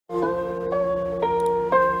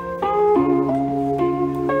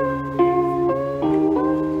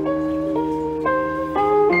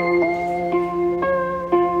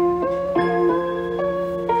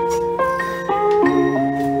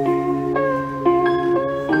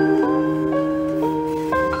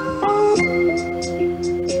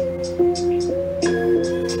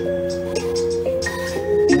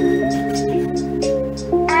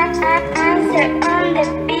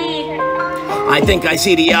I think I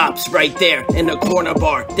see the ops right there in the corner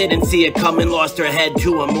bar. Didn't see it coming, lost her head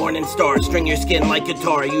to a morning star. String your skin like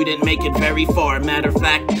guitar, you didn't make it very far. Matter of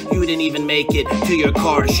fact, you didn't even make it to your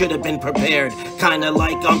car. Should have been prepared, kinda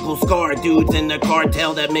like Uncle Scar. Dudes in the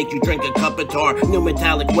cartel that make you drink a cup of tar. New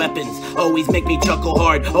metallic weapons always make me chuckle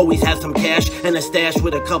hard. Always have some cash and a stash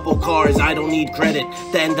with a couple cars. I don't need credit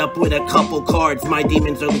to end up with a couple cards. My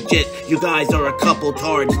demons are legit, you guys are a couple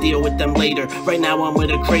tards. Deal with them later, right now I'm with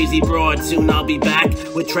a crazy broad. Soon I'll be back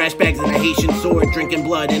with trash bags and a Haitian sword, drinking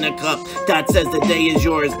blood in a cup. Dot says the day is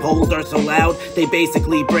yours. Poles are so loud, they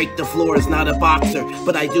basically break the floors. Not a boxer,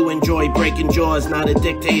 but I do enjoy breaking jaws. Not a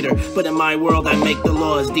dictator, but in my world I make the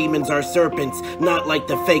laws. Demons are serpents, not like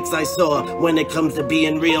the fakes I saw. When it comes to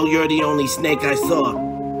being real, you're the only snake I saw.